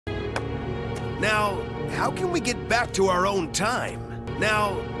Now, how can we get back to our own time?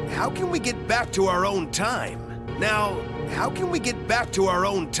 Now, how can we get back to our own time? Now, how can we get back to our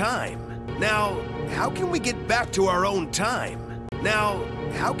own time? Now, how can we get back to our own time? Now,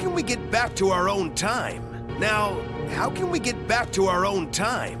 how can we get back to our own time? Now, how can we get back to our own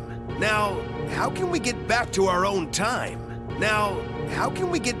time? Now, how can we get back to our own time? Now, how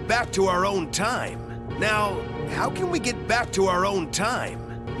can we get back to our own time? Now, how can we get back to our own time?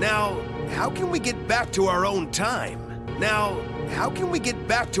 Now, how can we get back to our own time? Now, how can we get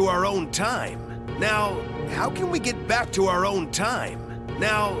back to our own time? Now, how can we get back to our own time?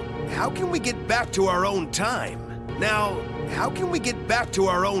 Now, how can we get back to our own time? Now, how can we get back to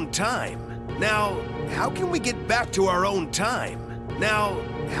our own time? Now, how can we get back to our own time? Now,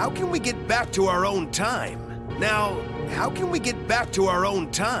 how can we get back to our own time? Now, how can we get back to our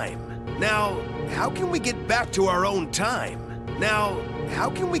own time? Now, how can we get back to our own time? Now, how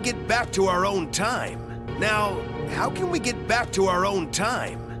can we get back to our own time? Now, how can we get back to our own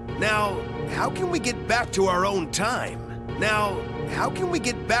time? Now, how can we get back to our own time? Now, how can we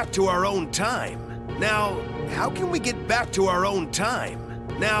get back to our own time? Now, how can we get back to our own time?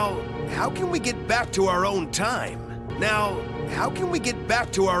 Now, how can we get back to our own time? Now, how can we get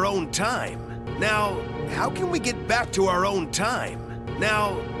back to our own time? Now, how can we get back to our own time?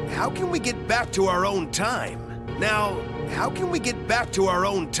 Now, how can we get back to our own time? Now, how can we get back to our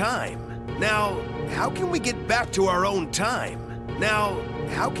own time? Now, how can we get back to our own time? Now,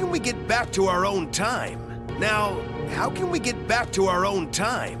 how can we get back to our own time? Now, how can we get back to our own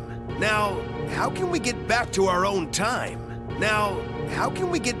time? Now, how can we get back to our own time? Now, how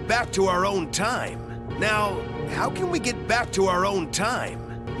can we get back to our own time? Now, how can we get back to our own time?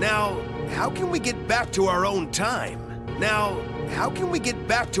 Now, how can we get back to our own time? Now, how can we get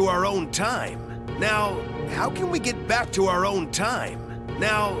back to our own time? Now, how can we get back to our own time?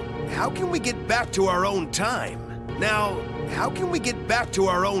 Now, how can we get back to our own time? Now, how can we get back to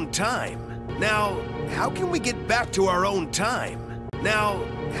our own time? Now, how can we get back to our own time? Now,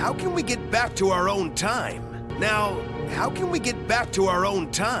 how can we get back to our own time? Now, how can we get back to our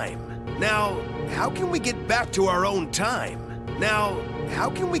own time? Now, how can we get back to our own time? Now, how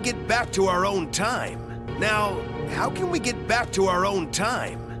can we get back to our own time? Now, how can we get back to our own time? Now, how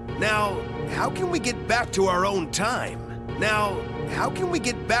can we get back to our own time? Now, how can we get back to our own time? Now, how can we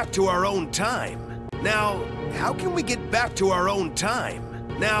get back to our own time? Now, how can we get back to our own time?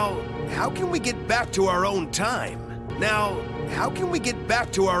 Now, how can we get back to our own time? Now, how can we get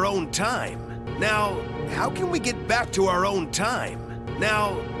back to our own time? Now, how can we get back to our own time?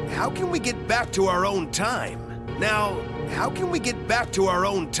 Now, how can we get back to our own time? Now, how can we get back to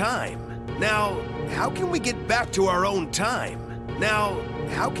our own time? Now, how can we get back to our own time? Now,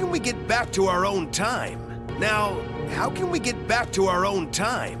 how can we get back to our own time? Now, how can we get back to our own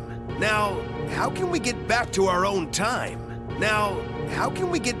time? Now, how can we get back to our own time? Now, how can we get back to our own time? Now, how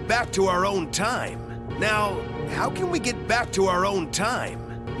can we get back to our own time? Now, how can we get back to our own time?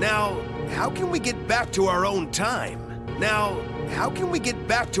 Now, how can we get back to our own time? Now, how can we get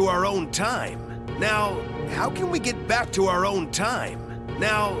back to our own time? Now, how can we get back to our own time?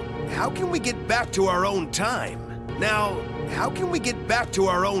 Now, how can we get back to our own time? Now, how can we get back to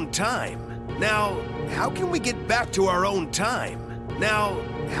our own time? Now, how can we get back to our own time? Now,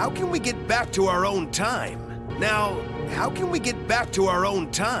 how can we get back to our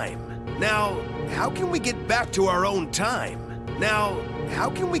own time? Now, how can we get back to our own time? Now,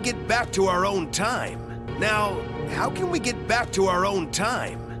 how can we get back to our own time? Now, how can we get back to our own time? Now, how can we get back to our own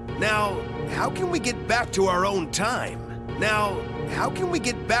time? Now, how can we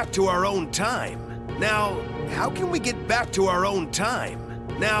get back to our own time? Now, how can we get back to our own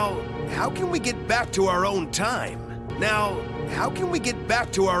time? Now, how can we get back to our own time? Now, how can we get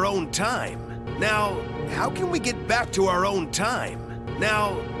back to our own time? Now, how can we get back to our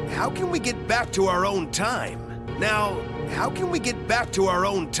own time? Now, how can we get back to our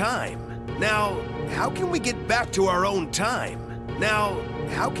own time? Now, how can we get back to our own time? Now,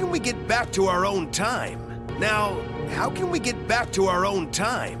 how can we get back to our own time? Now, how can we get back to our own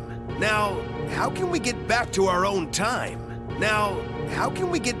time? Now, how can we get back to our own time? Now, how can we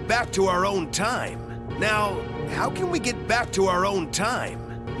get back to our own time? Now, how can we get back to our own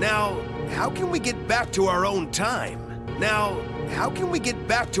time? Now, how can we get back to our own time? Now, how can we get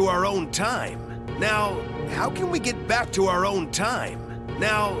back to our own time? Now, how can we get back to our own time?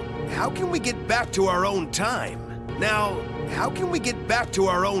 Now, how can we get back to our own time? Now, how can we get back to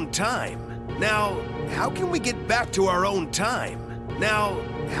our own time? Now, how can we get back to our own time? Now,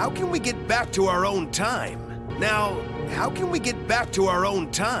 how can we get back to our own time? Now, how can we get back to our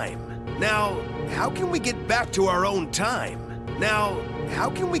own time? Now, how can we get back to our own time? Now, how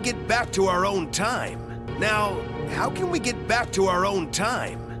can we get back to our own time? Now, how can we get back to our own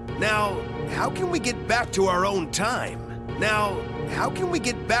time? Now, how can we get back to our own time? Now, how can we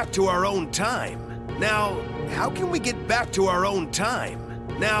get back to our own time? Now, how can we get back to our own time?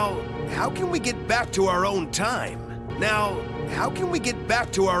 Now, how can we get back to our own time? Now, how can we get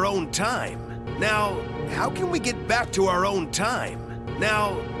back to our own time? Now, how can we get back to our own time?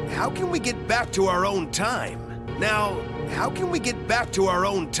 Now, how can we get back to our own time? Now, how can we get back to our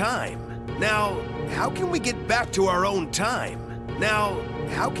own time? Now, how can we get back to our own time? Now,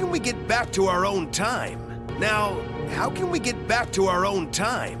 how can we get back to our own time? Now, how can we get back to our own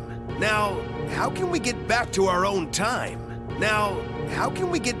time? Now, how can we get back to our own time? Now, how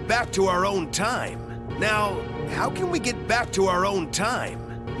can we get back to our own time? Now, how can we get back to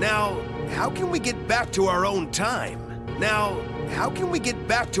our own time? Now, how can we get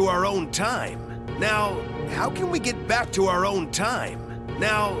back to our own time? Now, how can we get back to our own time? Now, how can we get back to our own time?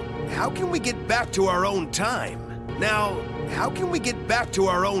 Now, how can we get back to our own time? Now, how can we get back to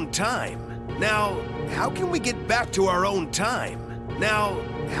our own time? Now, how can we get back to our own time? Now,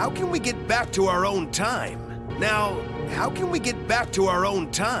 how can we get back to our own time? Now, how can we get back to our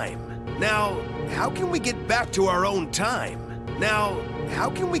own time? Now, how can we get back to our own time? Now, how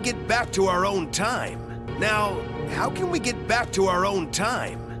can we get back to our own time? Now, how can we get back to our own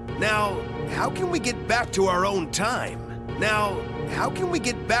time? Now, how can we get back to our own time? Now, how can we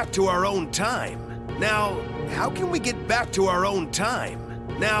get back to our own time? Now, how can we get back to our own time?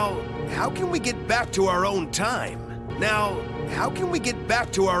 Now, how can we get back to our own time? Now, how can we get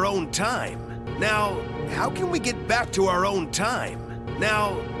back to our own time? Now, how can we get back to our own time?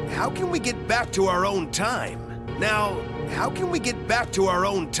 Now, how can we get back to our own time? Now, how can we get back to our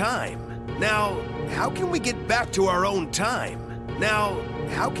own time? Now, how can we get back to our own time? Now,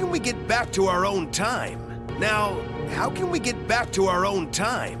 how can we get back to our own time? Now, how can we get back to our own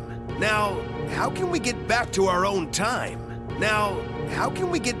time? Now, how can we get back to our own time? Now, how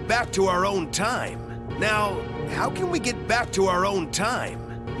can we get back to our own time? Now, how can we get back to our own time?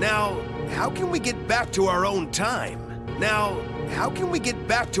 Now, how can we get back to our own time? Now, how can we get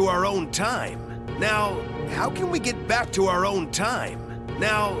back to our own time? Now, how can we get back to our own time?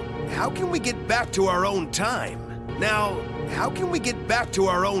 Now, how can we get back to our own time? Now, how can we get back to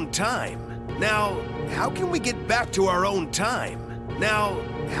our own time? Now, how can we get back to our own time? Now,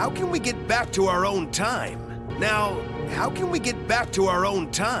 how can we get back to our own time? Now, how can we get back to our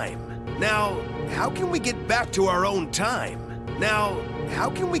own time? Now, how can we get back to our own time? Now, how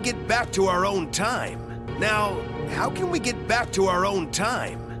can we get back to our own time? Now, how can we get back to our own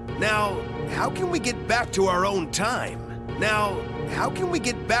time? Now, how can we get back to our own time? Now, how can we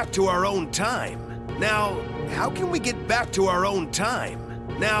get back to our own time? Now, how can we get back to our own time? Now, how can we get back to our own time?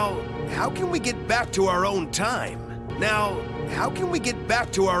 Now, how can we get back to our own time? Now, how can we get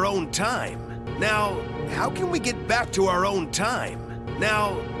back to our own time? Now, how can we get back to our own time?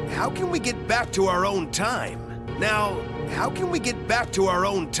 Now, how can we get back to our own time? Now, how can we get back to our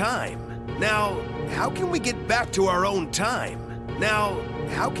own time? Now, how can we get back to our own time? Now,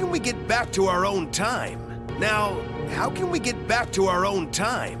 how can we get back to our own time? Now, how can we get back to our own time? Now, how can we get back to our own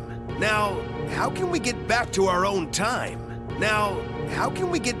time? Now, how can we get back to our own time? Now, how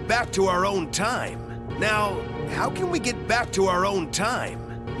can we get back to our own time? Now, how can we get back to our own time?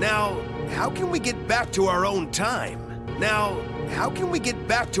 Now, how can we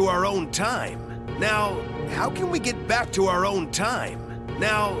get back to our own time? Now, how can we get back to our own time?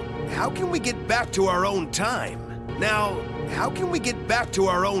 Now, how can we get back to our own time? Now, how can we get back to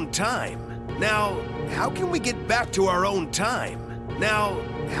our own time? Now, how can we get back to our own time? Now,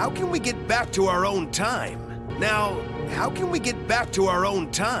 how can we get back to our own time? Now, how can we get back to our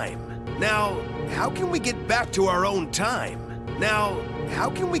own time? Now, how can we get back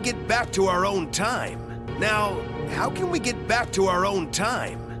to our own time? Now, how can we get back to our own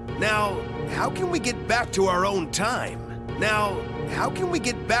time? Now, how can we get back to our own time? Now, how can we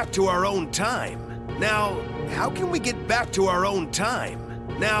get back to our own time? Now, how can we get back to our own time?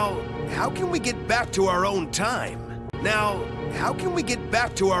 Now, how can we get back to our own time? Now, how can we get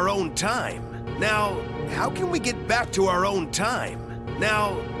back to our own time? Now, how can we get back to our own time?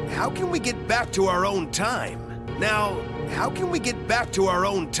 Now, how can we get back to our own time? Now, how can we get back to our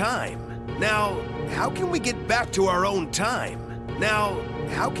own time? Now, how can we get back to our own time? Now,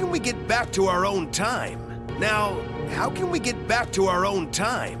 how can we get back to our own time? Now, how can we get back to our own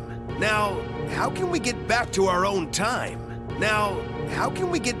time? Now, how can we get back to our own time? Now, how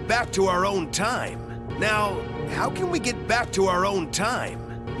can we get back to our own time? Now, how can we get back to our own time?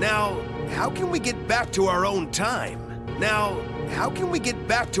 Now, how can we get back to our own time? Now, how can we get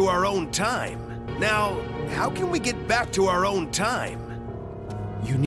back to our own time? Now, how can we get back to our own time?